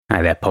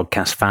Hi there,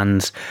 podcast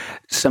fans.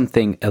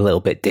 Something a little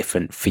bit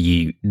different for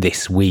you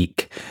this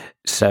week.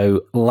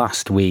 So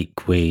last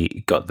week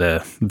we got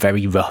the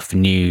very rough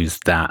news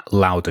that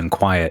Loud and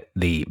Quiet,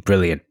 the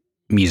brilliant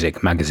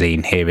music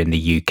magazine here in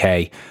the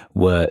UK,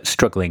 were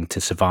struggling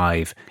to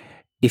survive.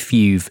 If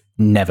you've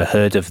never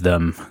heard of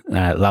them,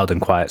 Loud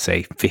and Quiet's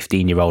a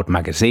 15-year-old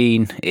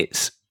magazine.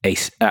 It's an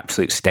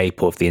absolute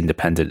staple of the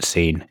independent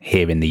scene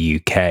here in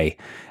the UK.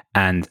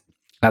 And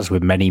as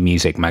with many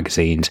music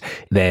magazines,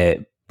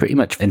 they're pretty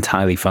much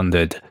entirely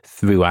funded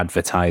through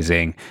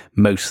advertising,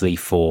 mostly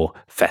for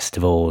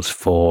festivals,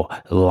 for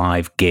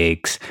live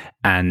gigs.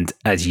 And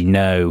as you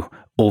know,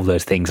 all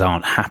those things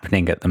aren't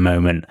happening at the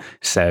moment.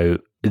 So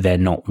they're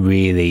not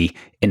really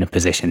in a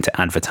position to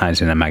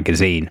advertise in a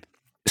magazine.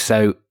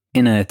 So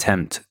in an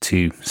attempt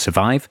to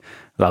survive,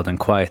 Loud and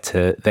Quiet,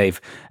 they've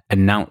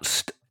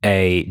announced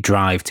a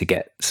drive to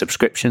get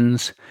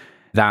subscriptions.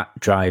 That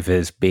drive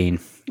has been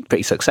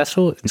pretty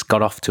successful. It's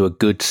got off to a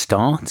good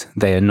start.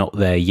 They are not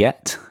there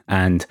yet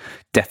and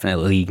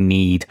definitely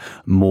need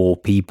more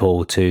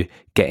people to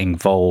get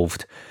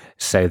involved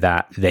so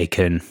that they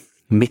can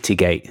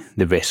mitigate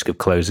the risk of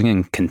closing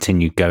and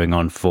continue going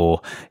on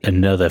for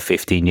another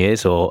 15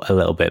 years or a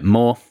little bit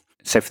more.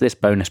 So for this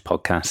bonus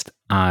podcast,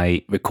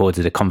 I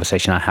recorded a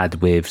conversation I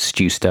had with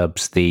Stu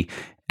Stubbs, the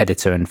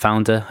editor and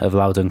founder of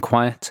Loud and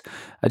Quiet.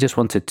 I just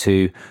wanted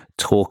to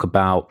talk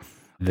about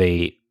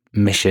the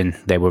mission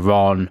they were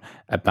on,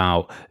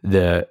 about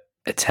the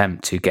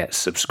attempt to get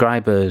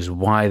subscribers,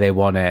 why they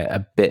want it,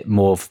 a bit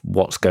more of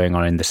what's going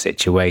on in the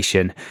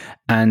situation.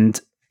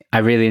 And I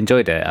really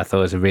enjoyed it. I thought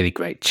it was a really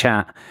great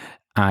chat.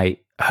 I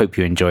hope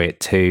you enjoy it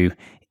too.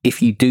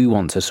 If you do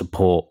want to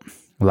support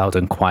Loud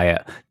and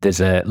Quiet, there's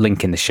a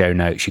link in the show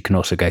notes. You can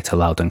also go to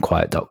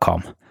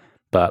loudandquiet.com.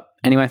 But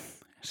anyway,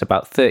 it's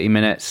about 30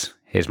 minutes.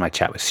 Here's my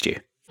chat with Stu.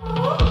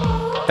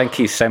 Thank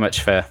you so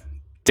much for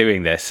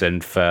doing this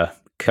and for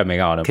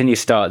coming on. Can you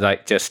start,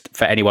 just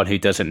for anyone who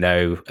doesn't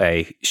know,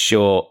 a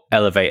short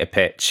elevator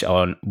pitch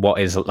on what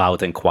is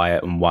Loud and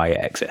Quiet and why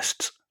it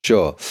exists?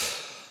 Sure.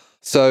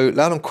 So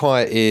Loud and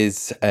Quiet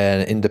is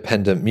an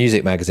independent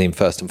music magazine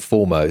first and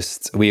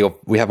foremost. We have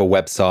a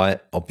website,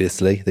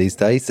 obviously, these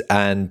days,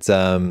 and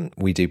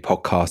we do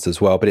podcasts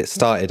as well. But it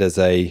started as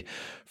a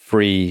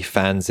free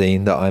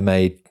fanzine that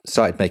I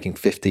started making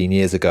 15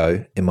 years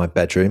ago in my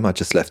bedroom. I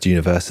just left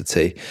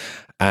university,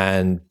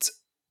 and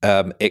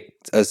it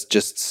has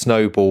just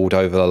snowballed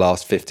over the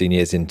last 15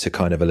 years into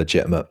kind of a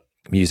legitimate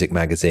music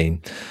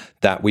magazine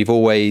that we've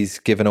always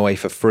given away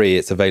for free.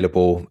 It's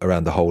available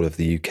around the whole of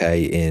the UK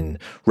in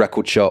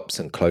record shops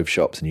and clothes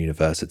shops and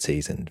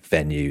universities and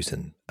venues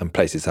and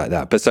places like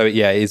that. But so,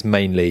 yeah, it is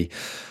mainly,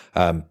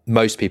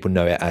 most people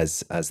know it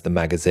as the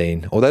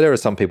magazine, although there are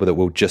some people that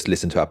will just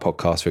listen to our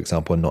podcast, for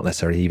example, and not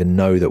necessarily even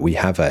know that we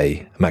have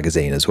a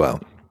magazine as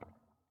well.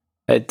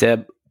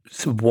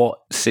 So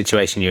what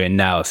situation you're in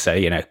now? So,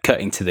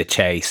 cutting to the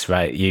chase,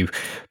 right? You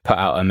put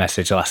out a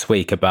message last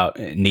week about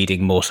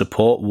needing more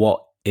support.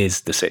 What is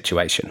the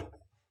situation?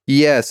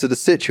 Yeah, so the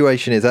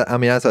situation is,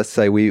 as I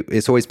say,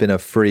 it's always been a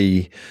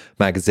free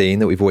magazine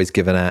that we've always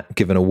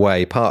given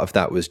away. Part of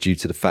that was due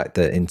to the fact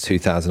that in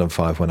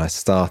 2005, when I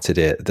started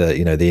it,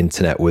 the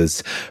internet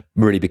was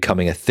really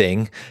becoming a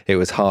thing. It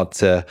was hard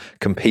to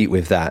compete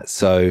with that.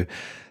 So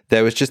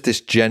there was just this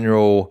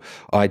general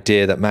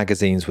idea that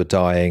magazines were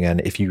dying,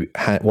 and if you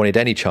wanted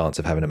any chance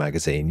of having a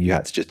magazine, you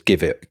had to just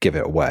give it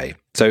away.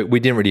 So we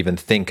didn't really even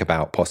think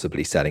about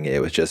possibly selling it. It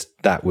was just,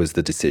 that was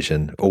the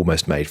decision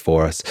almost made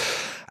for us.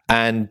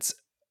 And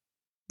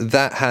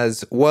that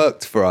has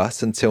worked for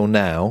us until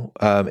now.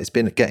 It's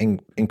been getting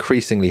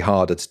increasingly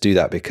harder to do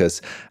that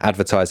because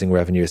advertising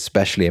revenue,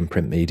 especially in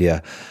print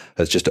media,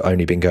 has just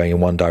only been going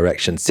in one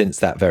direction since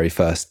that very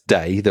first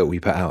day that we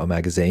put out a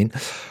magazine.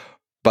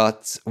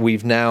 But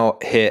we've now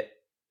hit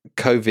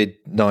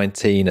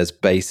COVID-19 has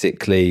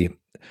basically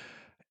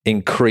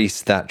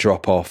increased that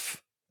drop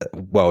off,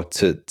 well,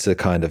 to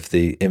kind of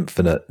the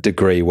infinite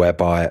degree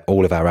whereby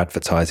all of our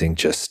advertising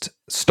just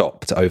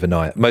stopped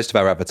overnight. Most of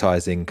our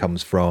advertising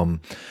comes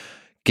from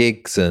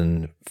gigs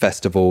and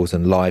festivals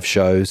and live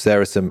shows.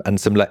 There are some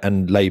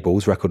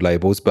labels, record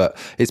labels, but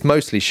it's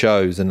mostly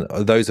shows, and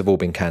those have all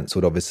been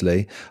cancelled.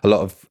 Obviously, all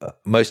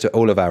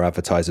of our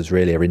advertisers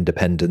really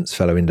are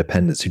fellow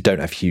independents who don't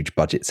have huge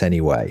budgets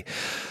anyway.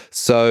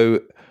 So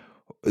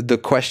the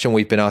question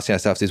we've been asking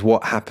ourselves is,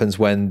 what happens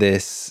when we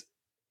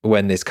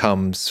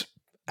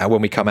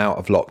come out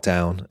of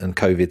lockdown and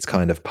COVID's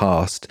kind of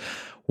passed?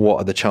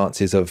 What are the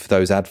chances of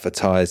those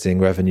advertising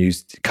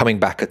revenues coming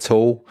back at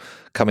all?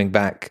 Coming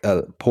back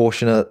a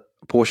portion of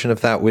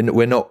that?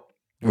 We're not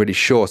really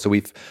sure. So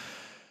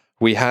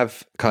we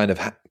have kind of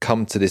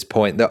come to this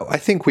point that I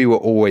think we were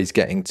always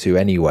getting to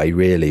anyway,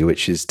 really,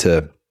 which is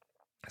to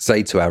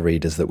say to our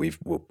readers that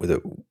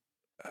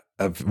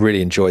I've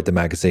really enjoyed the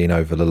magazine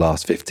over the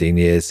last 15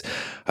 years.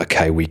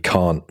 Okay, we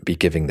can't be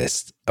giving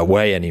this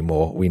away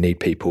anymore. We need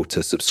people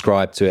to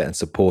subscribe to it and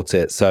support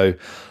it. So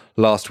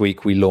last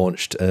week we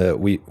launched,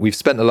 we've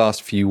spent the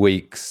last few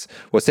weeks,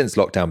 well, since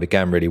lockdown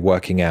began, really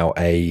working out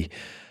a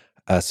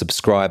a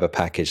subscriber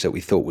package that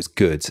we thought was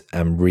good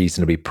and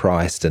reasonably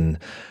priced,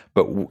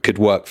 but could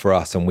work for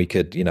us, and we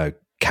could,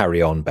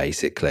 carry on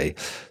basically.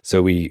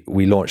 So we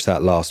launched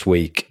that last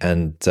week,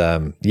 and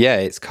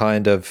it's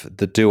kind of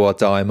the do or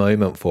die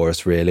moment for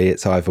us, really.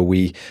 It's either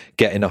we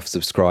get enough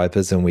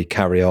subscribers and we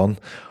carry on,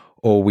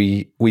 or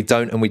we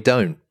don't, and we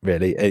don't,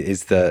 really,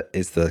 is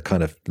the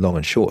kind of long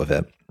and short of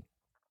it.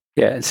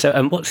 Yeah. So,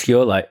 and what's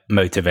your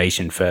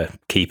motivation for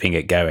keeping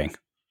it going?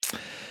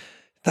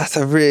 That's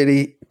a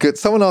really good.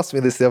 Someone asked me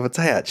this the other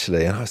day,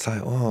 actually, and I was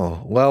like,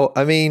 oh, well,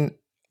 I mean,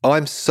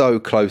 I'm so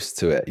close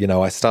to it.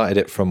 I started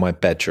it from my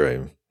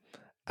bedroom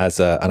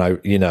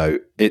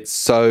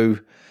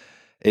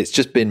it's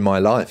just been my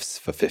life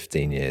for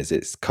 15 years.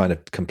 It's kind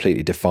of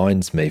completely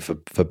defines me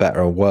for better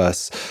or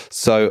worse.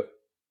 So,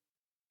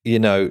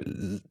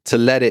 to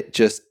let it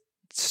just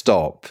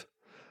stop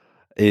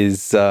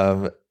is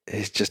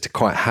just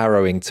quite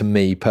harrowing to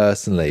me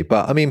personally.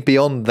 But I mean,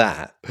 beyond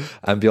that,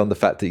 and beyond the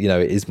fact that,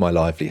 it is my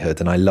livelihood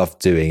and I love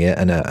doing it,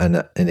 and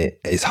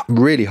it's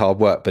really hard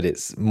work, but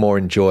it's more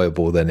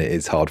enjoyable than it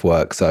is hard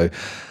work. So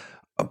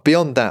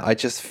beyond that, I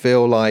just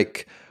feel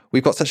like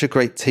we've got such a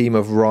great team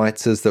of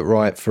writers that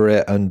write for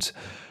it, and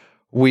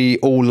we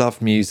all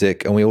love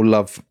music, and we all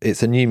love,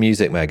 it's a new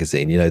music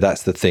magazine.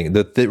 That's the thing.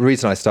 The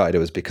reason I started it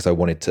was because I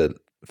wanted to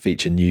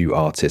feature new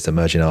artists,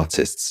 emerging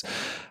artists,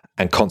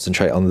 and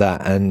concentrate on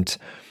that. And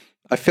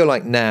I feel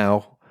like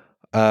now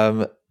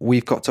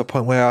we've got to a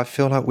point where I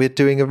feel like we're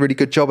doing a really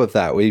good job of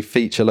that. We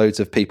feature loads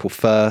of people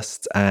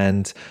first,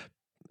 and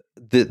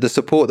the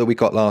support that we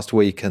got last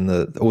week and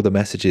all the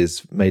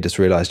messages made us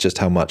realize just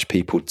how much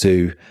people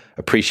do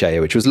appreciate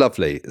it, which was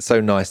lovely. It's so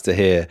nice to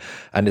hear.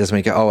 And it does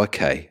make it, oh,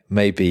 okay,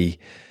 maybe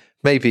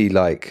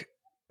like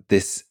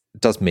this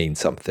does mean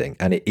something,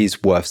 and it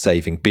is worth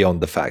saving beyond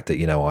the fact that,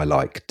 I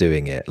like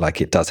doing it. Like,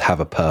 it does have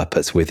a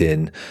purpose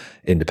within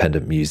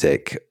independent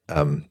music.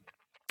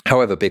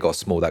 However big or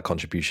small that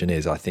contribution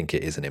is, I think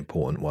it is an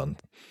important one.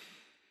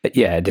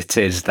 Yeah, it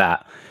is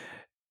that.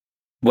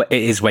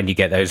 It is when you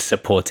get those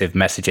supportive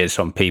messages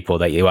from people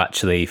that you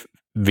actually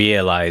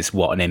realize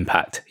what an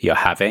impact you're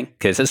having.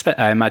 Because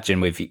I imagine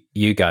with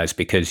you guys,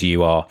 because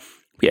you are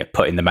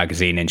putting the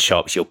magazine in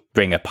shops, you'll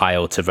bring a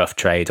pile to Rough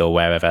Trade or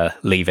wherever,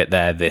 leave it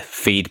there. The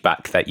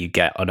feedback that you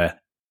get on a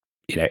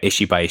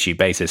issue by issue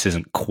basis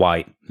isn't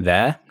quite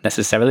there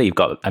necessarily. You've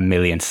got a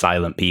million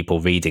silent people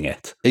reading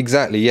it.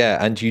 Exactly,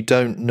 yeah. And you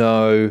don't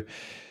know,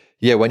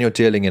 when you're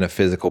dealing in a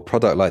physical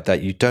product like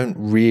that, you don't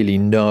really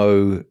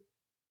know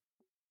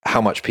how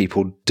much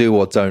people do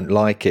or don't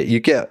like it. You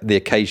get the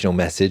occasional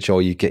message,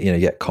 or you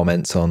get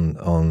comments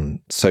on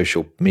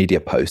social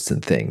media posts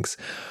and things,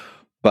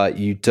 but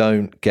you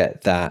don't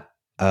get that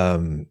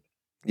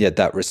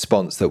that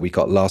response that we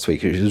got last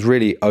week, which was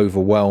really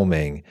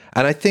overwhelming.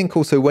 And I think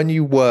also when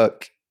you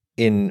work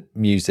in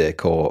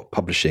music or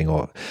publishing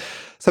or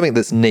something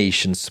that's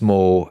niche and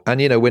small, and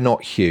we're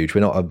not huge,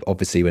 we're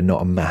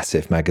not a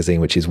massive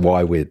magazine, which is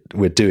why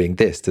we're doing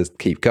this, to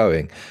keep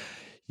going.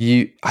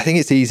 I think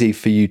it's easy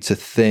for you to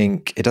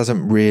think it's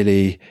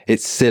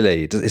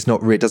silly.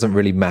 It doesn't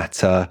really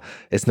matter.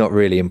 It's not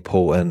really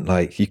important.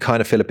 Like, you kind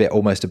of feel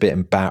almost a bit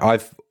embarrassed.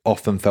 I've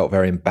often felt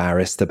very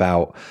embarrassed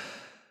about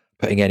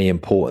putting any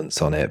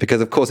importance on it,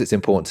 because of course it's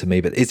important to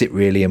me, but is it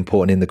really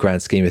important in the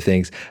grand scheme of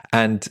things?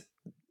 And,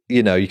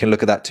 you can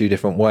look at that two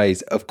different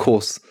ways. Of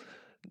course,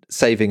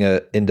 saving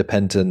an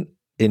independent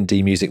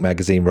indie music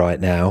magazine right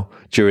now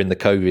during the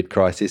COVID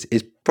crisis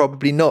is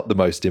probably not the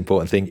most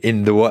important thing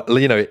in the world.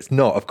 It's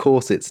not. Of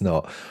course, it's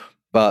not.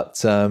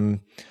 But I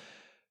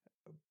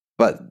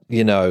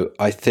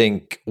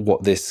think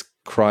what this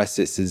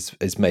crisis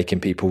is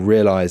making people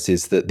realize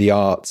is that the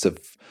arts have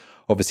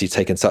obviously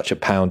taken such a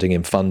pounding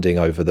in funding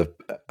over the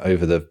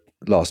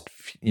last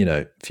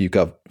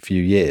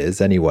few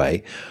years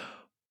anyway.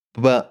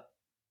 But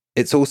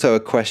it's also a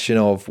question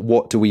of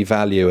what do we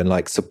value,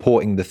 and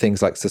supporting the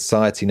things like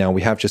society. Now,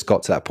 we have just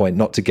got to that point,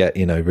 not to get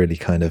really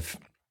kind of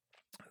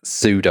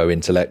pseudo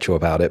intellectual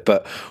about it,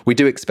 but we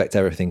do expect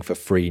everything for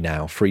free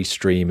now. Free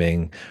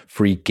streaming,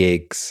 free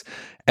gigs,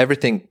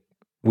 everything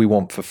we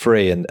want for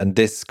free. And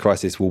this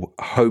crisis will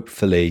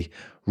hopefully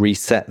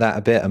reset that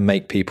a bit and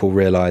make people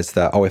realize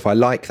that, if I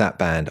like that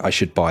band, I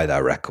should buy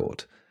that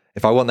record.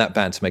 If I want that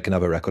band to make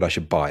another record, I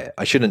should buy it.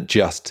 I shouldn't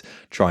just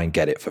try and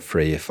get it for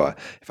free if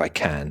I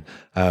can.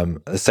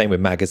 The same with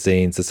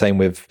magazines, the same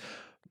with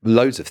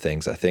loads of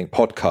things, I think.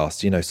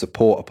 Podcasts,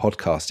 support a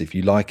podcast if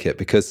you like it,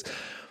 because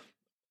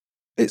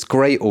it's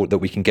great that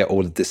we can get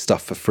all of this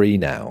stuff for free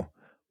now.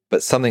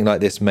 But something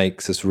like this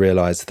makes us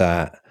realize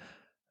that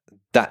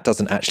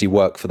doesn't actually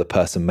work for the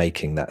person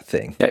making that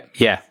thing.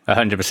 Yeah,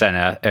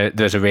 100%.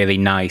 There's a really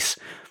nice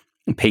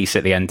piece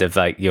at the end of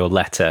your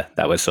letter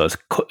that was sort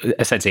of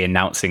essentially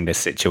announcing this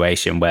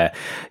situation, where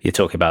you're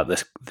talking about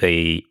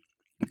the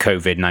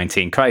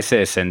COVID-19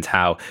 crisis and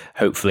how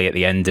hopefully at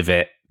the end of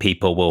it,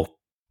 people will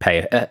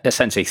pay,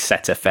 essentially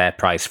set a fair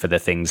price for the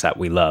things that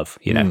we love,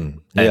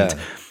 And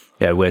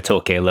we're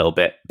talking a little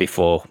bit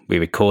before we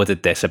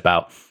recorded this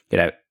about,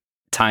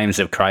 times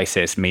of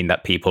crisis mean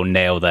that people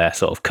nail their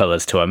sort of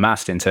colours to a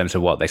mast in terms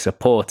of what they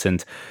support,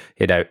 and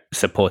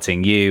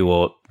supporting you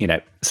or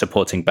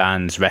supporting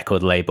bands,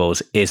 record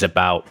labels is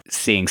about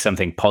seeing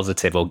something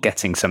positive or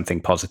getting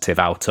something positive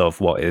out of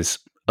what is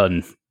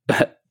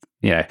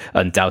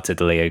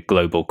undoubtedly a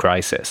global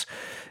crisis.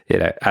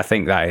 I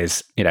think that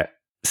is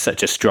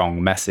such a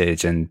strong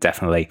message, and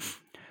definitely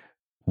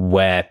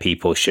where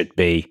people should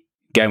be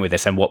going with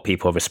this and what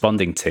people are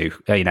responding to.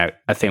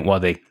 I think one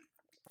of the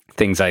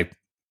things I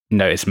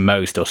noticed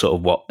most, or sort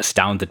of what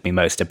astounded me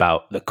most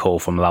about the call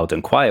from Loud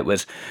and Quiet,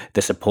 was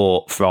the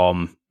support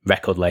from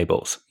record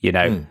labels.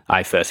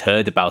 I first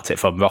heard about it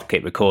from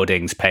Rocket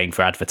Recordings paying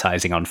for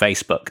advertising on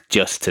Facebook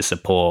just to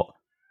support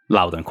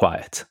Loud and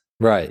Quiet.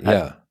 Right,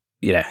 yeah.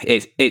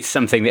 It's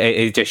something that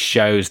it just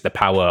shows the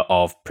power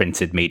of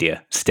printed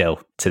media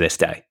still to this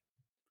day.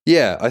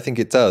 Yeah, I think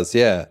it does.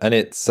 Yeah. And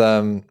it's,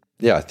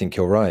 I think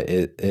you're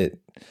right.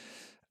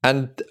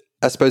 And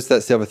I suppose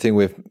that's the other thing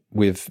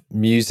with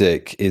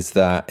music, is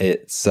that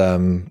it's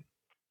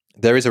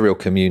there is a real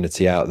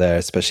community out there,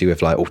 especially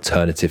with like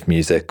alternative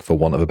music, for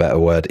want of a better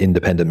word,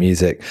 independent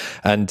music,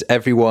 and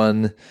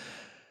everyone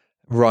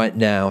right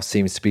now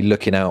seems to be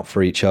looking out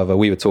for each other.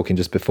 We were talking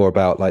just before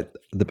about like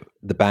the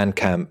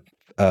Bandcamp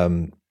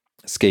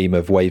scheme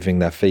of waiving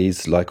their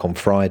fees like on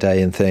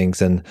Friday and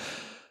things, and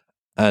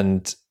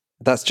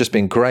that's just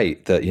been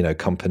great that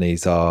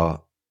companies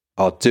are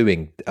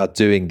doing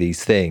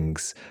these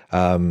things.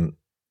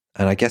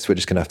 And I guess we're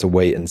just going to have to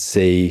wait and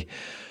see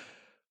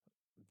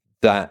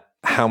that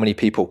how many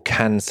people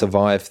can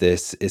survive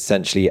this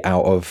essentially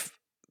out of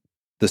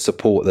the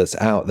support that's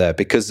out there,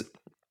 because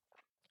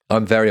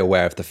I'm very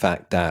aware of the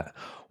fact that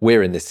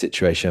we're in this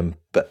situation,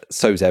 but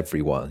so's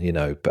everyone.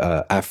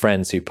 Our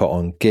friends who put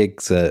on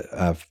gigs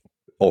or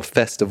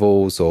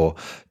festivals or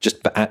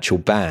just actual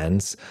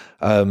bands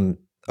are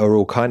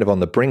all kind of on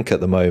the brink at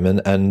the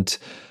moment, and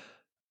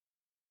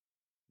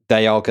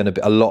they are going to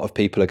be, a lot of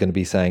people are going to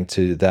be saying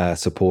to their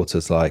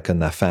supporters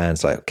and their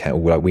fans okay,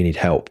 we need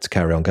help to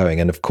carry on going.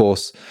 And of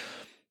course,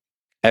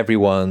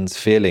 everyone's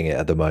feeling it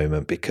at the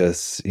moment,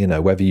 because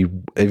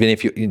even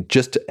if you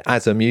just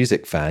as a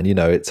music fan,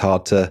 it's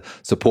hard to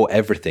support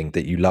everything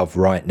that you love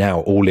right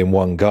now all in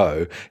one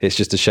go. It's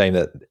just a shame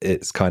that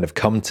it's kind of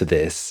come to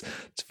this,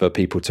 for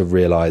people to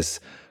realize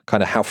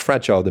kind of how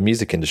fragile the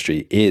music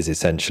industry is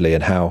essentially,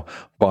 and how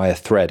by a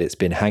thread it's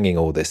been hanging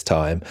all this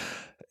time.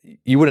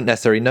 You wouldn't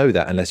necessarily know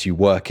that unless you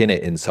work in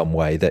it in some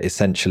way, that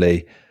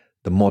essentially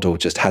the model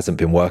just hasn't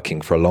been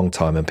working for a long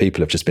time, and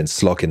people have just been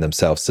slogging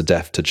themselves to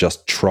death to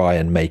just try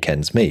and make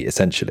ends meet,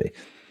 essentially.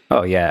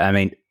 Oh, yeah. I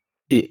mean,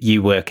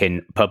 you work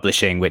in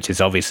publishing, which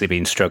has obviously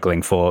been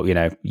struggling for,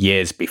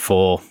 years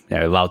before,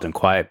 Loud and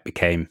Quiet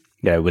became,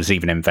 was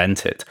even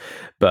invented.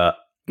 But,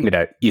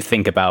 you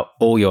think about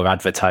all your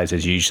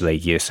advertisers, usually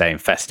you're saying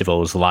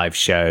festivals, live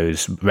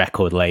shows,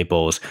 record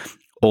labels,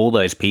 all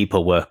those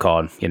people work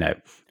on,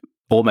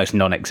 almost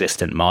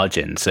non-existent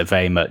margins, are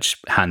very much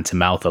hand to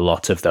mouth, a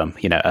lot of them.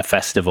 A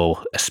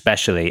festival,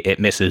 especially,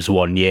 it misses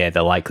 1 year,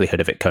 the likelihood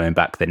of it coming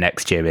back the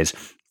next year is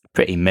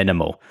pretty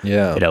minimal.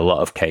 Yeah. In a lot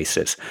of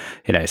cases.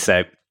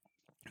 So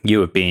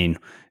you have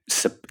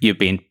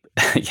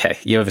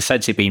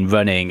essentially been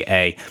running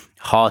a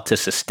hard to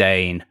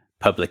sustain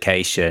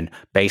publication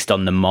based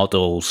on the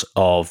models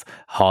of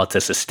hard to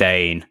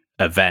sustain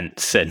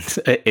events and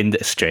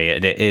industry,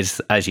 and it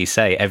is, as you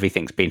say,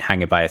 everything's been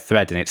hanging by a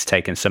thread, and it's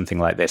taken something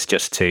like this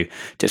just to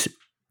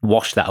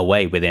wash that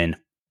away within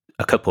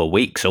a couple of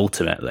weeks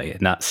ultimately.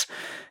 And that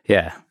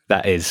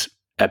is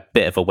a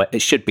bit of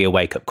it should be a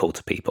wake-up call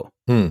to people.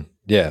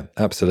 Yeah,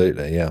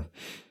 absolutely. Yeah.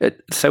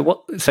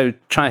 So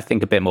try to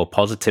think a bit more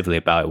positively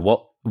about it.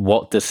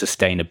 What does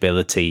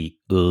sustainability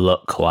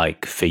look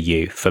like for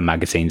you, for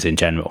magazines in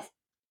general?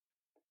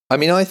 I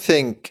mean, I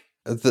think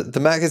the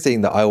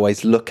magazine that I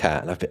always look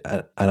at,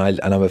 and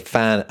I'm a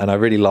fan, and I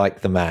really like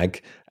the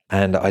mag,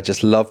 and I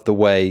just love the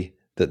way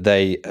that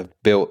they have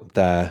built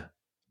their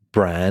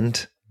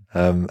brand,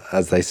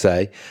 as they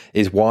say,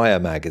 is Wire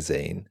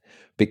magazine,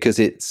 because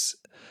it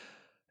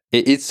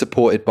is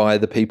supported by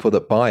the people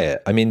that buy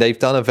it. I mean, they've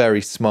done a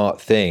very smart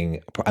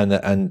thing,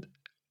 and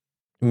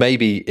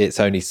maybe it's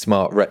only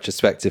smart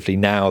retrospectively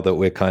now that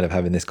we're kind of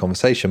having this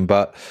conversation,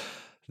 but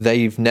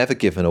they've never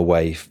given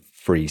away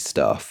free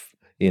stuff.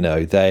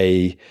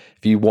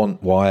 If you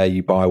want Wire,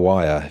 you buy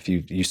Wire. If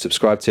you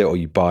subscribe to it or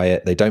you buy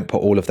it, they don't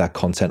put all of that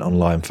content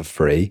online for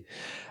free.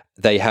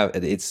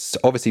 It's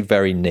obviously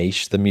very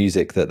niche. The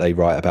music that they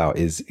write about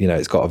is,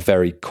 it's got a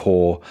very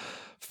core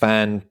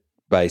fan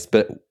base,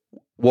 but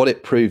what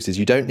it proves is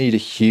you don't need a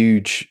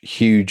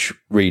huge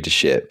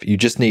readership. You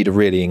just need a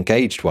really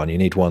engaged one. You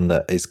need one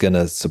that is going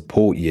to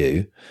support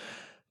you,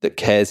 that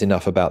cares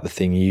enough about the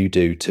thing you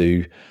do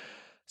to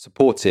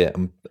support it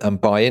and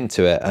buy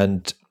into it.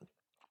 And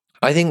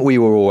I think we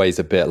were always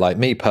a bit, like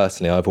me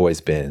personally, I've always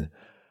been,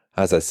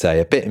 as I say,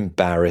 a bit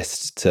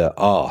embarrassed to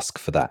ask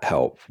for that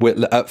help.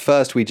 At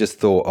first, we just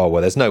thought, oh, well,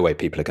 there's no way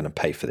people are going to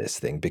pay for this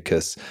thing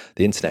because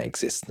the internet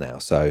exists now,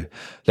 so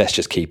let's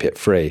just keep it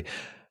free.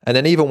 And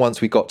then even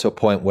once we got to a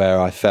point where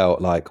I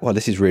felt like, well,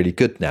 this is really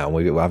good now.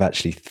 I've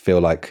actually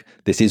feel like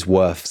this is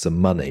worth some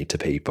money to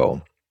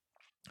people.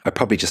 I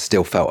probably just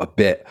still felt a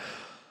bit,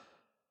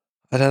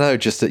 I don't know,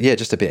 just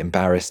a bit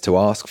embarrassed to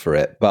ask for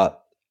it.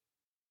 But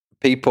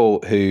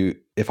people who,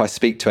 if I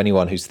speak to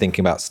anyone who's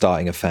thinking about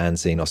starting a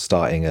fanzine or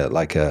starting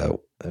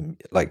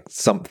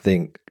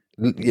something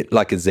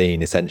like a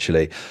zine,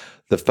 essentially,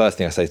 the first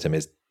thing I say to them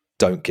is,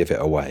 don't give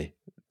it away.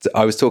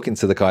 I was talking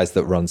to the guys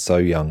that run So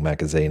Young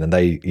magazine, and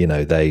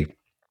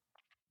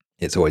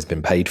it's always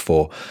been paid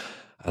for.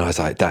 And I was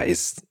like, that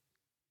is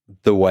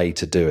the way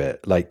to do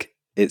it. Like,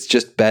 it's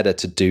just better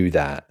to do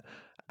that.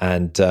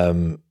 And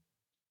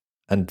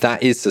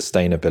that is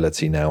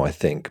sustainability now, I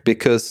think,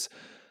 because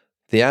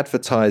the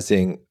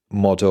advertising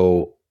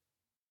model,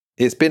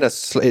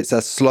 it's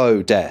a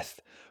slow death,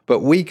 but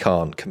we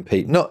can't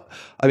compete.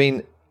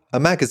 A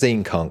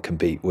magazine can't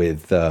compete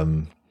with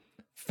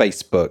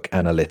Facebook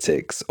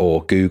analytics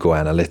or Google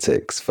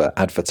analytics for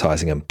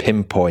advertising and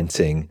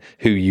pinpointing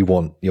who you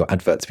want your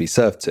advert to be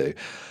served to.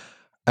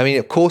 I mean,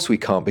 of course we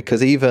can't,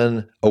 because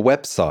even a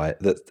website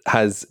that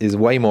is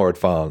way more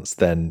advanced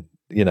than,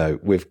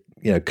 with,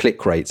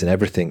 click rates and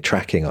everything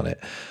tracking on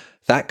it,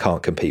 that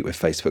can't compete with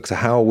Facebook. So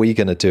how are we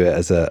going to do it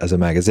as a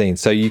magazine?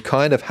 So you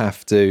kind of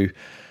have to,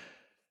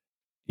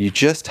 get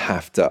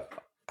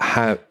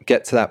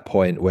to that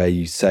point where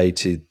you say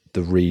to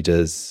the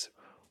readers,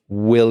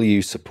 will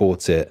you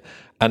support it?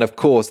 And of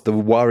course, the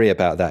worry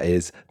about that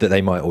is that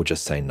they might all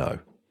just say no.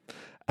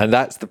 And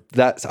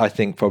that's I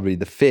think probably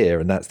the fear,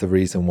 and that's the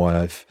reason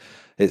why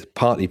it's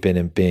partly been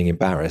in being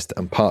embarrassed,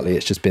 and partly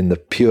it's just been the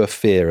pure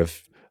fear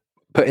of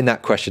putting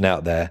that question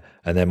out there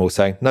and them all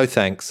saying, no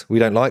thanks, we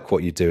don't like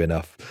what you do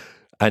enough.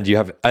 And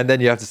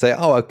then you have to say,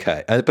 oh,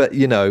 okay. But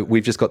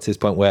we've just got to this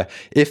point where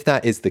if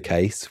that is the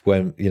case,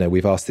 when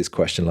we've asked this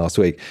question last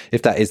week,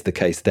 if that is the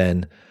case,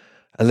 then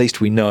at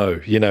least we know,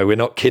 we're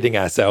not kidding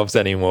ourselves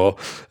anymore,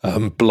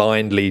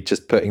 blindly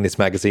just putting this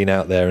magazine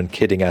out there and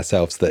kidding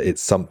ourselves that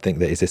it's something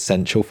that is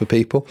essential for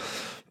people.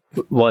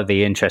 One of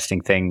the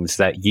interesting things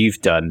that you've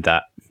done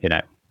that,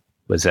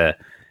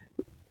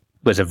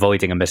 was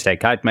avoiding a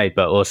mistake I'd made,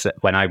 but also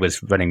when I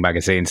was running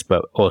magazines,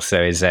 but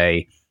also is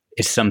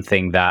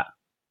something that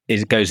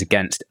goes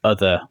against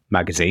other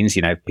magazines,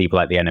 people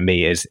like the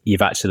NME, is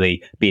you've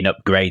actually been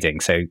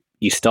upgrading. So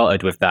you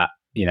started with that,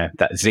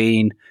 that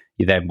zine.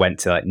 You then went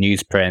to like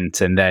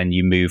newsprint, and then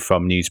you moved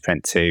from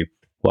newsprint to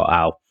what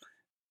I'll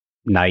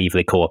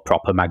naively call a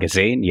proper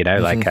magazine,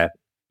 like a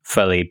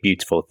fully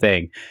beautiful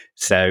thing.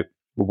 So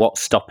what's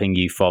stopping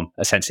you from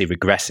essentially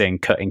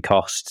regressing, cutting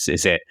costs?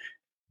 Is it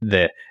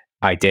the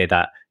idea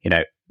that,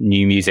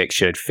 new music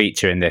should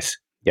feature in this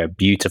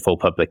beautiful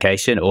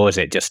publication, or is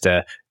it just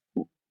a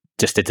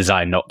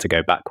desire not to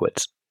go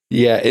backwards?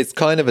 Yeah, it's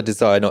kind of a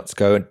desire not to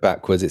go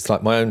backwards. It's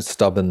like my own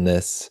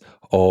stubbornness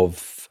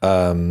of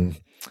the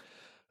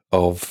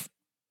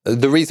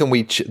reason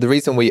we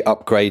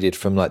upgraded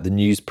from like the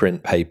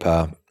newsprint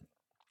paper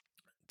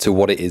to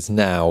what it is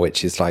now,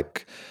 which is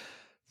like,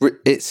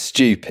 it's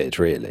stupid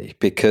really,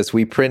 because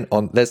we print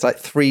on, there's like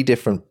 3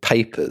 different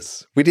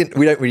papers. We don't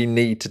really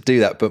need to do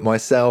that, but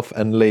myself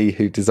and Lee,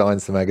 who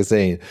designs the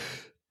magazine,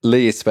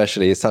 Lee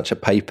especially, is such a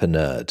paper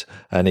nerd,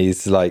 and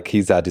he's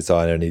our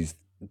designer, and he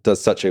does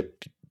such a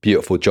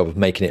beautiful job of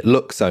making it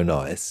look so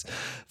nice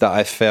that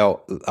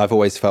I've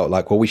always felt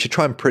like, well, we should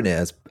try and print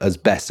it as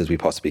best as we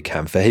possibly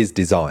can for his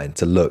design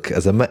to look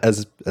as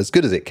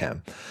good as it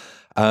can.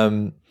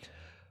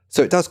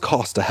 So it does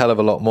cost a hell of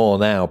a lot more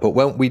now, but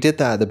when we did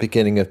that at the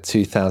beginning of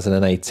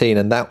 2018,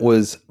 and that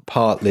was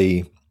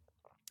partly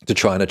to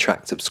try and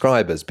attract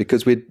subscribers,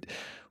 because we'd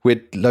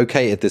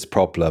located this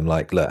problem,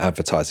 like, look,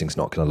 advertising's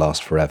not going to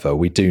last forever.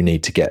 We do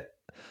need to get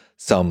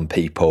some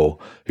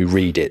people who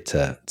read it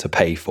to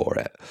pay for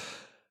it.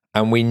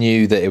 And we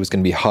knew that it was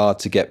going to be hard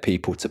to get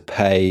people to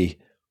pay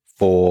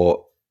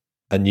for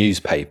a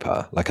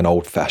newspaper, like an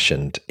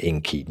old-fashioned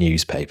inky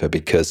newspaper,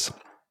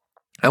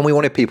 and we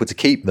wanted people to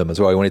keep them as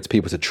well. We wanted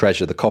people to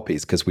treasure the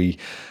copies, because we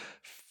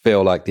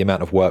feel like the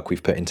amount of work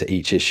we've put into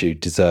each issue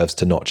deserves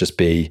to not just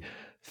be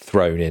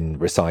thrown in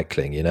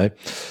recycling,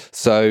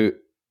 So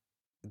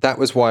that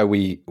was why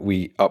we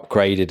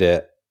upgraded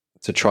it,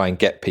 to try and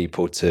get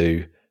people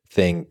to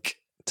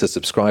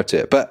subscribe to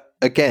it. But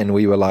again,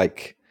 we were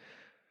like,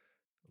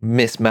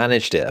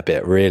 mismanaged it a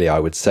bit, really, I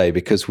would say,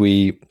 because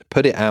we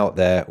put it out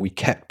there, we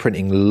kept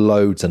printing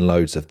loads and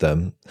loads of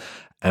them,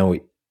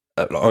 and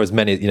as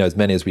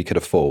many as we could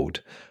afford.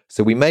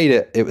 So we made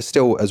it was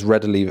still as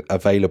readily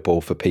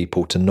available for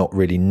people to not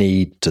really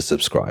need to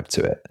subscribe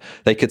to it.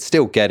 They could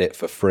still get it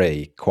for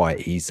free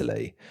quite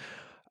easily.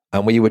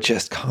 And we were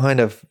just kind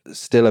of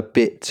still a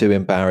bit too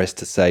embarrassed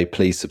to say,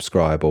 please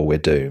subscribe or we're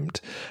doomed.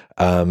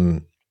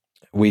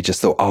 We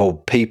just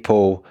thought,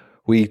 people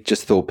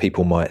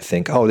might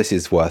think, oh, this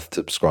is worth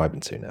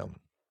subscribing to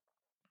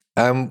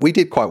now. We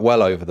did quite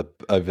well over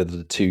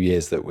the 2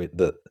 years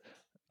that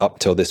up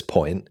till this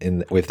point,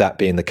 with that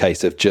being the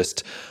case of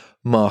just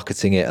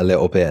marketing it a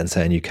little bit and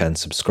saying you can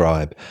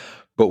subscribe.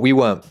 But we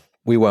weren't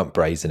weren't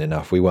brazen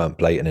enough. We weren't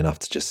blatant enough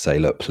to just say,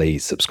 look,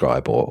 please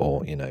subscribe, or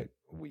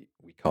we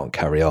can't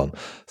carry on.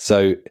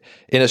 So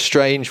in a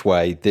strange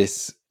way,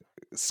 this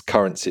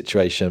current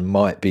situation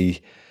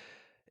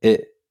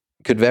it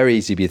could very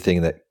easily be a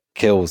thing that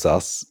kills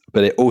us,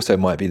 but it also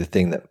might be the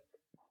thing that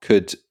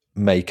could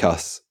make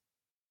us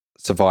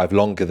survive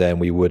longer than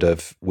we would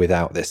have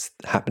without this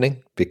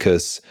happening,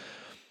 because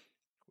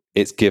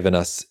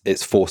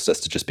it's forced us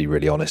to just be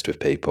really honest with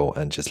people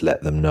and just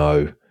let them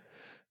know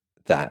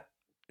that,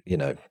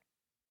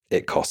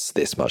 it costs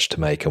this much to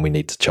make and we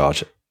need to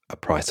charge a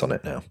price on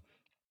it now.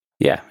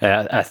 Yeah,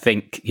 I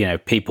think,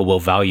 people will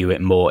value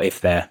it more if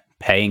they're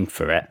paying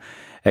for it.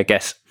 I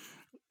guess,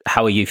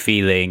 how are you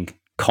feeling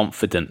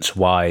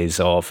confidence-wise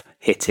of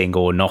hitting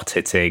or not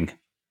hitting,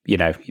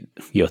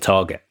 your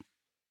target?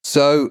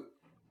 So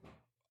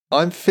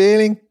I'm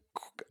feeling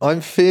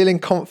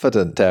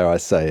confident, dare I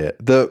say it.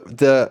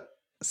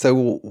 So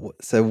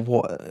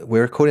what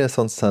we're recording this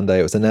on Sunday.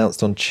 It was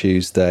announced on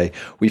Tuesday.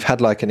 We've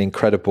had like an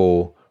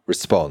incredible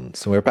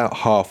response. We're about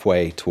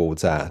halfway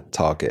towards our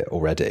target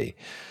already.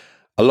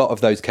 A lot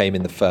of those came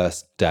in the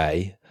first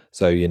day.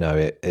 So,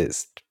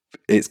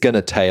 it's going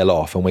to tail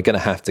off, and we're going to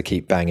have to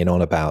keep banging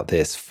on about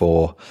this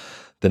for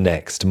the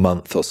next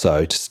month or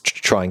so to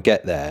try and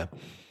get there.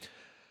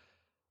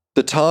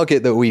 The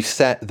target that we've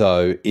set,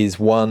 though, is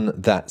one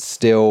that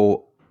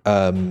still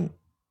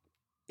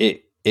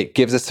it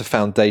gives us a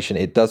foundation.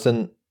 It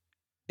doesn't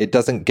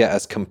get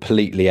us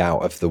completely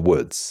out of the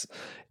woods.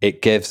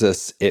 It gives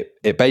us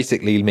it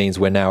basically means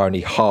we're now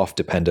only half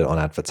dependent on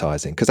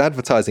advertising, because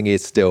advertising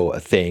is still a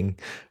thing.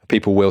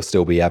 People will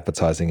still be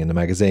advertising in the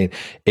magazine.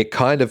 It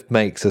kind of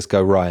makes us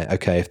go, right,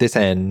 okay, if this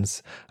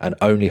ends and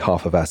only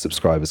half of our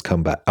subscribers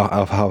come back,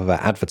 half of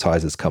our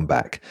advertisers come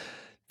back,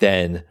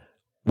 then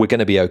we're going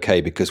to be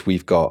okay, because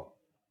we've got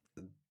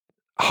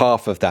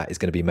half of that is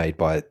going to be made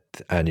by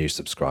our new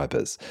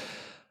subscribers.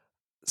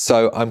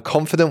 So I'm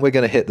confident we're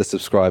going to hit the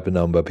subscriber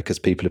number, because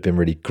people have been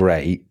really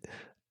great.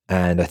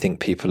 And I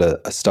think people are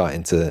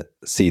starting to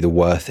see the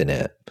worth in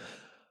it.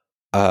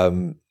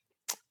 I'm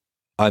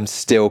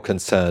still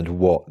concerned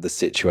what the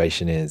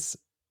situation is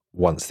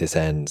once this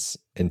ends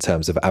in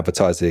terms of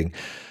advertising.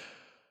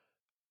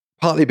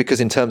 Partly because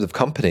in terms of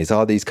companies,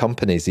 are these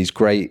companies, these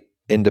great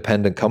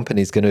independent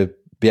companies, going to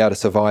be able to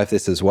survive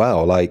this as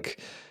well? Like,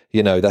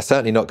 they're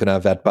certainly not going to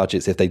have had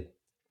budgets if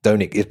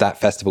that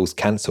festival's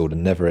cancelled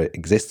and never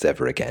exists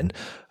ever again.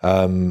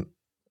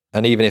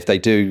 And even if they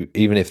do,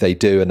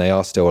 and they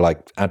are still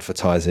like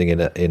advertising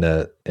in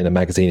a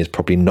magazine, is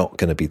probably not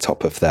going to be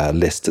top of their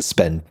list to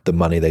spend the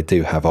money they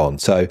do have on.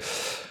 So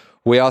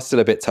we are still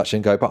a bit touch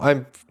and go, but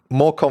I'm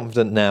more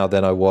confident now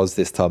than I was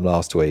this time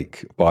last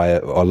week by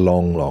a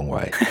long, long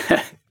way.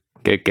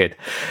 Good.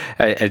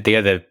 The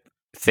other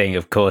thing,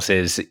 of course,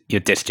 is your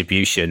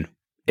distribution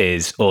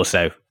is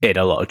also in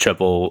a lot of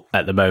trouble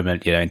at the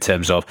moment, in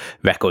terms of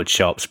record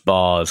shops,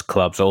 bars,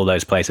 clubs, all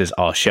those places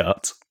are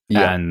shut.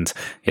 Yeah. And,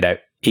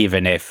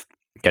 even if,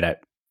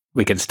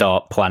 we can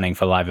start planning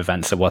for live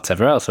events or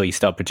whatever else, or you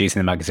start producing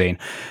the magazine,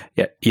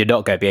 you're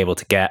not going to be able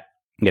to get,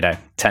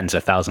 tens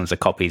of thousands of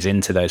copies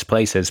into those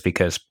places,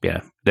 because,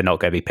 they're not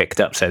going to be picked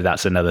up. So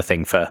that's another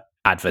thing for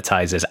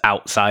advertisers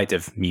outside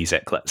of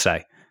music, let's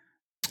say.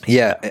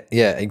 Yeah,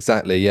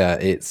 exactly. Yeah.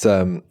 It's,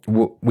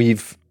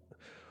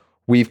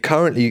 we've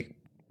currently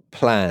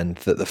planned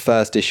that the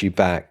first issue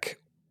back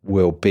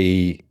will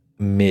be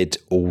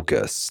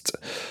mid-August.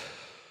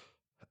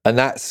 And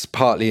that's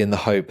partly in the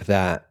hope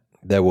that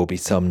there will be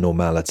some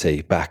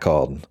normality back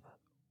on.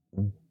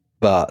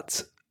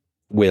 But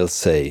we'll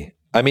see.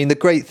 I mean, the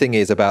great thing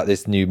is about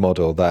this new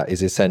model that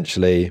is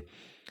essentially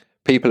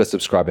people are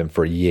subscribing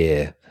for a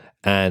year.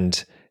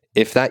 And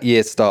if that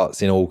year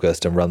starts in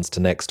August and runs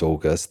to next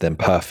August, then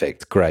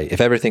perfect, great.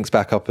 If everything's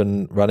back up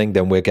and running,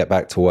 then we'll get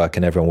back to work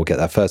and everyone will get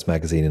their first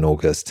magazine in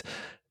August.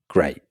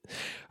 Great.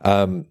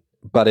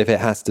 But if it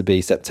has to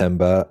be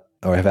September,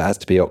 or if it has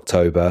to be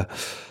October,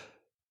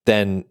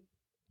 then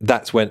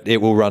that's when it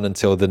will run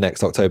until the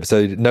next October.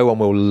 So no one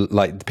will,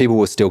 people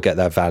will still get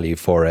their value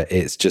for it.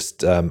 It's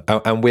just,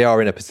 and we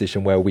are in a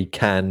position where we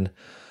can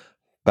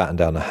batten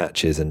down the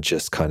hatches and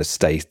just kind of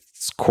stay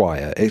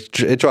quiet.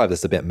 It drives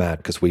us a bit mad,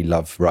 because we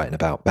love writing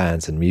about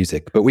bands and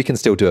music, but we can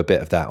still do a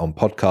bit of that on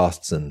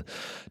podcasts and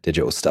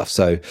digital stuff.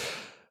 So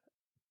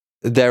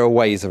there are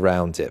ways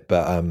around it,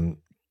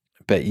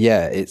 but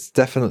yeah, it's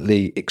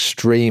definitely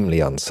extremely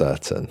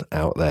uncertain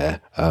out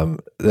there.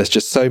 There's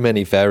just so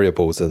many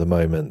variables at the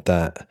moment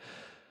that,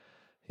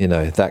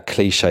 that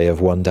cliche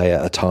of one day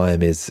at a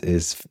time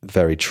is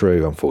very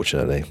true,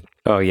 unfortunately.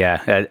 Oh,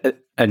 yeah.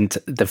 And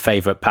the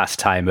favourite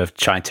pastime of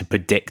trying to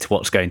predict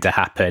what's going to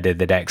happen in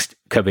the next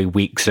coming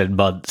weeks and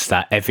months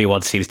that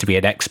everyone seems to be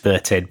an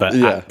expert in, but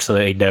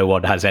absolutely no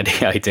one has any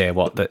idea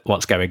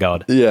what's going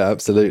on. Yeah,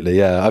 absolutely.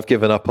 Yeah, I've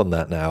given up on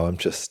that now. I'm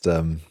just,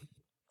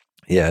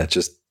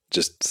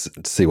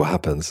 just see what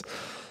happens.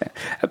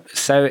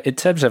 So in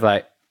terms of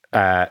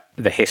the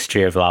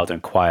history of Loud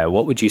and Quiet,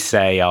 what would you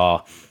say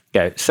are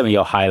some of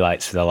your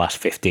highlights for the last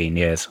 15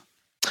 years?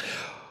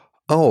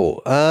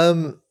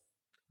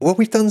 Well,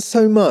 we've done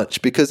so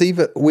much because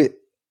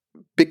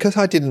because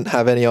I didn't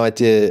have any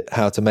idea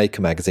how to make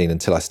a magazine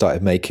until I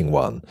started making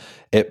one.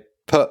 It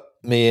put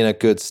me in a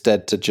good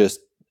stead to just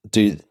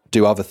do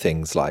other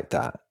things like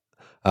that.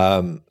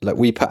 Like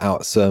we put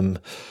out some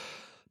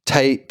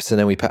tapes and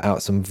then we put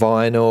out some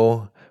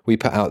vinyl. We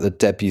put out the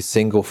debut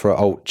single for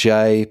Alt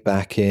J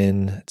back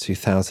in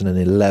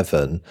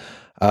 2011,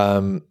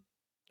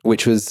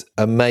 which was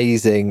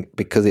amazing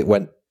because it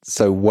went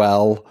so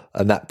well.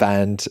 And that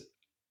band,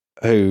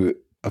 who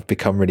have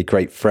become really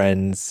great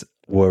friends,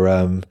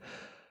 were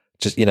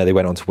just, they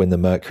went on to win the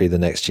Mercury the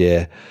next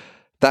year.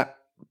 But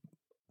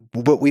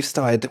we've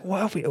started,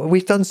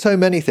 we've done so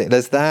many things.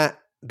 There's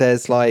that.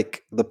 There's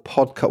like the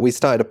podcast. We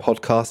started a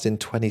podcast in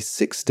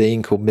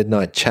 2016 called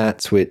Midnight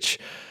Chats, which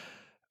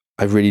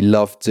I really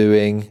love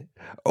doing.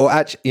 Or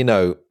actually,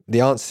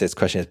 the answer to this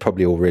question is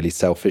probably all really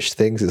selfish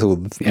things. It's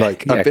all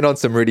I've been on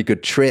some really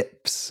good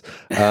trips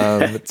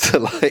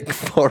to like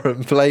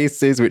foreign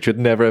places, which would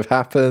never have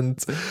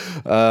happened.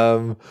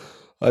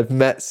 I've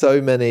met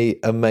so many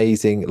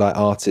amazing like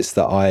artists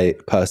that I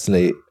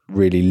personally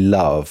really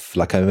love.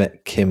 Like I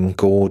met Kim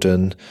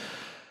Gordon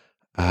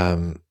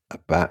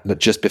about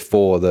just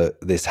before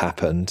this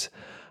happened.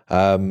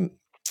 There's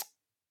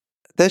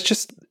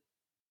just,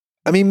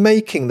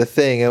 making the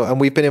thing,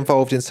 and we've been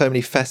involved in so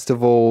many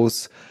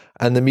festivals,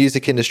 and the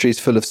music industry is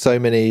full of so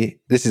many.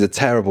 This is a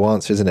terrible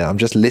answer, isn't it? I'm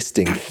just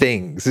listing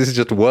things. This is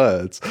just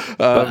words.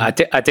 I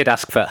did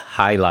ask for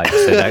highlights,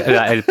 and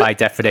that by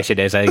definition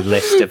is a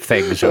list of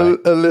things, right?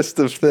 A list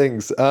of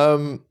things.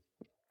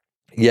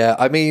 Yeah,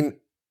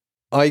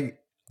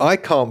 I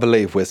can't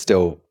believe we're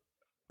still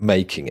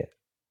making it.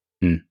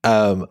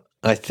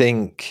 I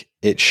think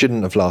it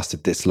shouldn't have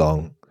lasted this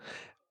long.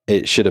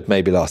 It should have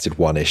maybe lasted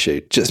one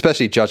issue,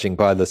 especially judging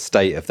by the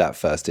state of that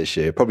first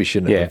issue. It probably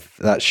shouldn't have.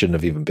 That shouldn't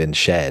have even been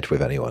shared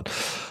with anyone.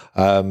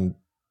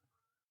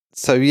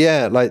 So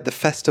yeah, like the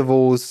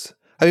festivals.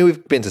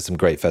 We've been to some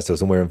great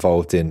festivals, and we're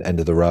involved in End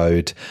of the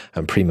Road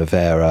and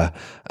Primavera,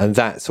 and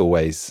that's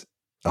always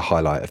a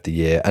highlight of the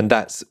year. And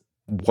that's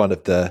one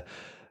of though.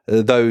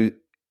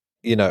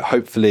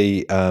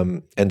 Hopefully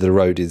End of the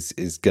Road is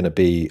going to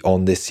be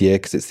on this year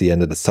because it's the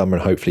end of the summer,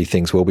 and hopefully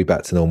things will be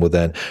back to normal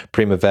then.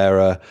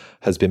 Primavera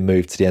has been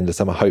moved to the end of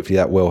summer. Hopefully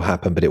that will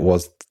happen, but it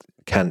was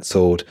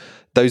cancelled.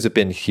 Those have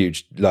been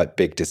huge, like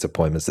big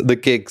disappointments. The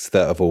gigs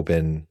that have all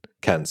been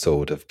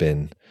cancelled have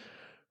been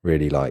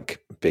really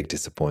like big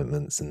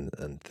disappointments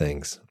and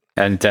things.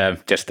 And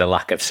just the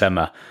lack of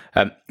summer.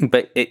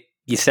 But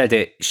you said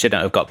it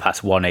shouldn't have got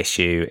past one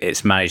issue.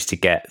 It's managed to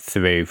get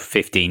through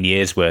 15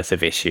 years worth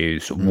of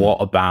issues.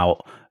 What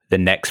about the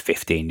next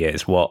 15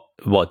 years? What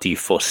do you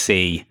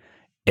foresee?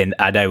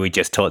 I know we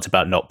just talked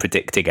about not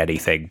predicting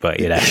anything, but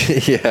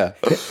yeah.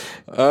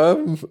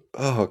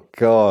 Oh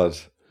God.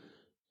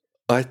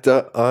 I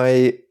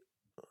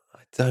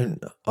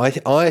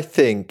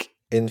think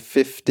in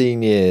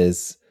 15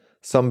 years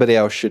somebody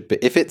else should be,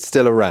 if it's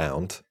still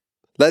around.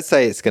 Let's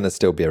say it's going to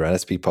still be around.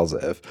 Let's be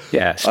positive.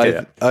 Yeah,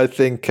 I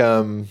think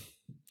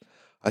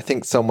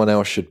someone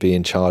else should be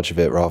in charge of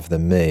it rather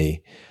than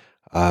me,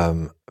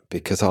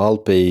 because I'll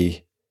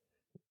be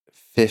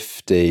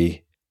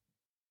 50.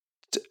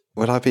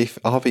 I'll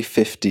be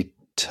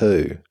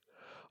 52.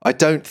 I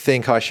don't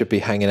think I should be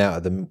hanging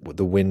out at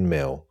the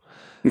windmill.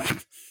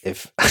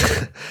 If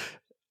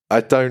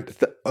I don't,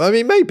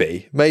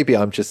 maybe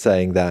I'm just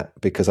saying that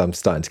because I'm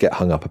starting to get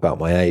hung up about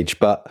my age,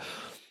 but.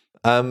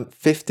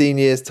 15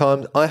 years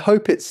time, I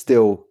hope it's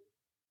still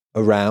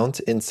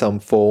around in some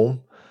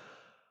form,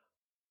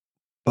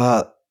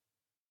 but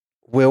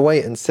we'll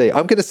wait and see.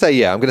 I'm going to say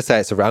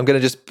it's around. I'm going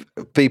to just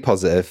be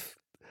positive.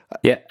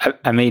 Yeah,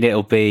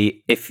 it'll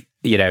be if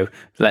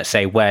let's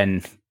say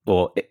if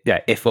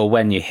or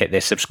when you hit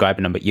this subscriber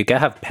number, you're going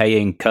to have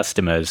paying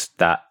customers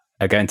that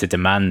are going to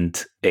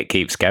demand it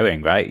keeps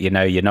going, right?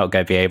 You're not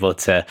going to be able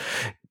to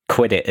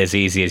quit it as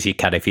easy as you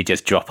can if you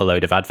just drop a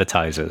load of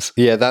advertisers.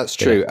 Yeah, that's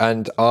true.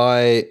 And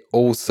I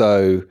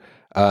also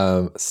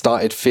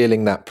started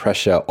feeling that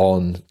pressure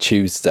on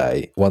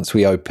Tuesday once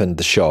we opened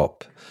the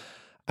shop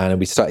and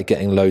we started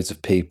getting loads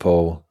of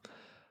people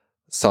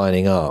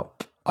signing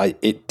up.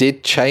 It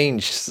did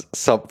change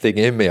something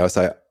in me. I was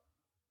like,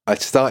 I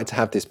started to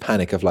have this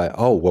panic of like,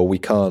 oh, well, we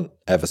can't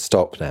ever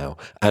stop now.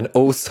 And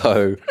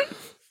also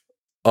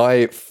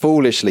I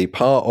foolishly,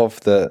 part of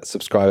the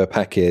subscriber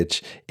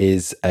package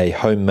is a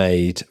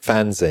homemade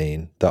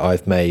fanzine that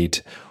I've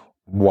made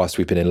whilst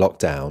we've been in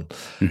lockdown,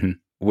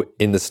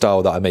 in the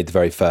style that I made the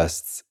very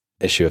first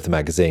issue of the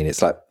magazine.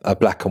 It's like a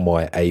black and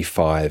white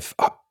A5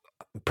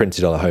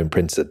 printed on a home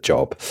printer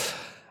job.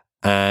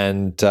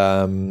 And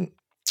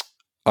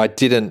I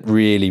didn't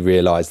really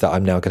realise that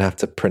I'm now going to have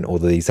to print all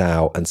of these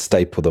out and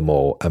staple them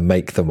all and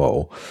make them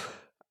all.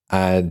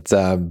 And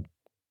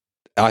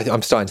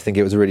I'm starting to think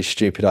it was a really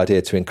stupid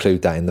idea to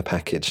include that in the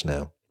package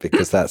now,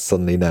 because that's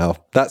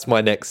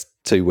my next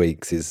 2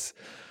 weeks is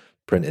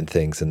printing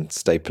things and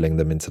stapling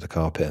them into the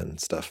carpet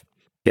and stuff.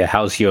 Yeah,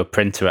 how's your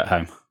printer at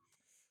home?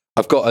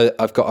 I've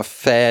got a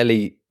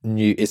fairly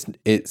new.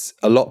 It's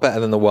a lot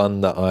better than the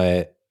one that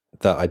I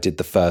that I did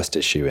the first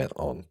issue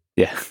on.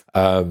 Yeah.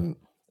 But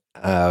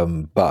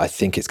I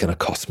think it's going to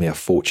cost me a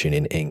fortune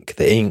in ink.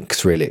 The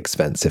ink's really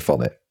expensive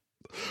on it.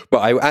 But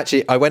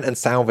I went and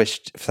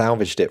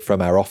salvaged it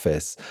from our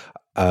office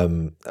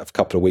a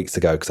couple of weeks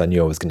ago because I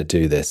knew I was going to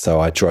do this. So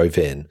I drove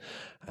in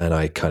and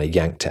I kind of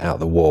yanked it out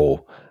the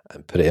wall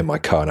and put it in my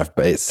car, and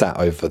it sat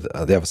over the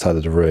other side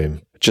of the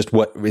room.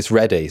 It's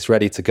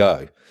ready to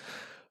go.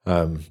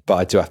 But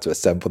I do have to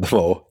assemble them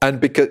all, and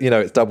because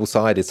it's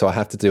double-sided, so I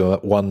have to do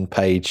one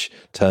page,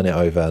 turn it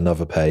over,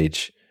 another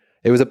page.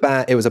 It was a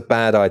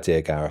bad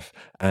idea, Gareth,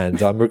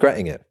 and I'm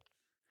regretting it.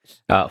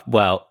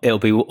 Well, it'll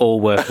be all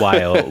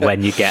worthwhile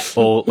when you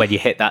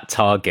hit that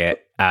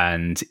target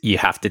and you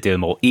have to do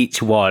them all.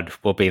 Each one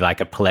will be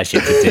like a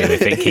pleasure to do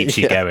if it keeps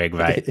you going,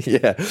 right?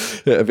 Yeah,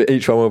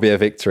 each one will be a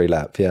victory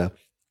lap. Yeah.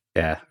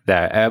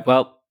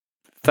 Well,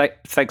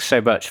 thanks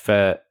so much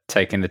for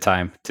taking the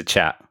time to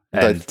chat.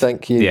 And,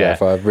 thank you,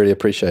 Gareth. I really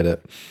appreciate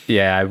it.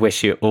 Yeah, I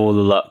wish you all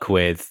the luck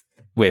with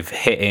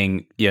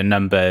hitting your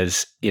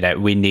numbers.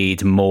 We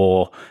need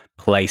more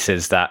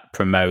places that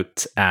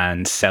promote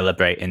and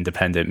celebrate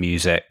independent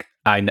music.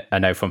 I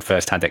know from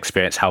firsthand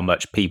experience how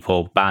much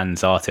people,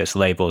 bands, artists,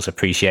 labels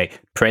appreciate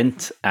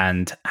print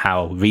and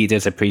how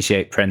readers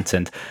appreciate print.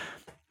 And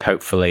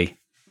hopefully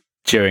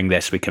during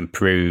this we can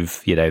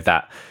prove,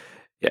 that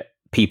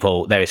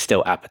there is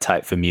still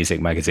appetite for music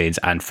magazines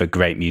and for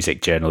great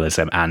music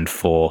journalism and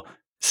for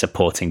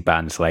supporting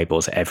bands,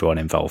 labels, everyone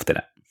involved in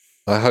it.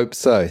 I hope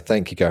so.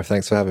 Thank you, Gareth.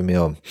 Thanks for having me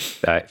on.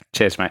 All right.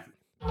 Cheers, mate.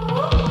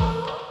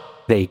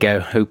 There you go.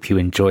 Hope you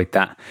enjoyed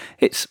that.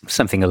 It's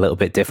something a little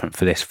bit different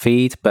for this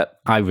feed, but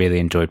I really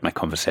enjoyed my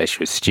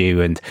conversation with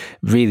Stu and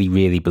really,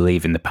 really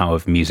believe in the power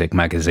of music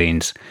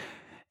magazines.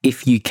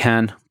 If you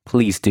can,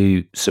 please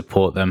do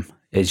support them.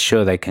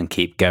 Ensure they can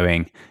keep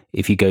going.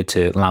 If you go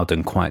to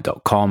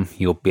loudandquiet.com,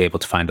 you'll be able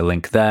to find a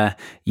link there.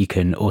 You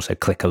can also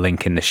click a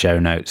link in the show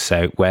notes.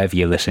 So wherever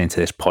you're listening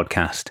to this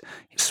podcast,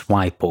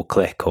 swipe or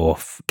click or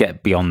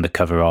get beyond the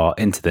cover art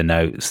into the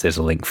notes. There's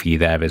a link for you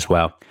there as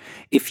well.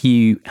 If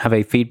you have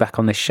a feedback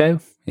on this show,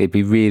 it'd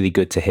be really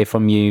good to hear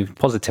from you,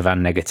 positive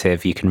and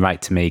negative. You can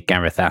write to me,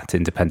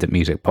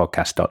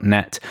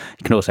 gareth@independentmusicpodcast.net.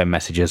 You can also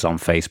message us on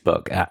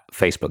Facebook at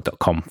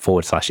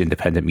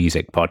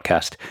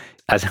facebook.com/independentmusicpodcast.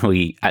 As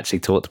we actually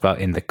talked about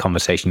in the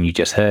conversation you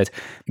just heard,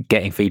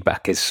 getting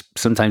feedback is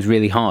sometimes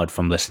really hard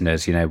from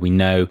listeners. We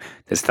know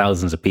there's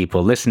thousands of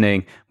people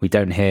listening. We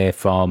don't hear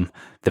from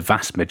the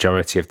vast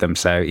majority of them.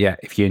 So yeah,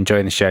 if you're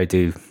enjoying the show,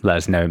 do let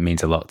us know. It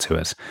means a lot to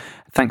us.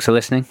 Thanks for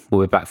listening.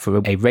 We'll be back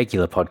for a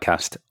regular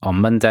podcast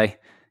on Monday.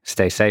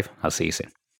 Stay safe. I'll see you soon.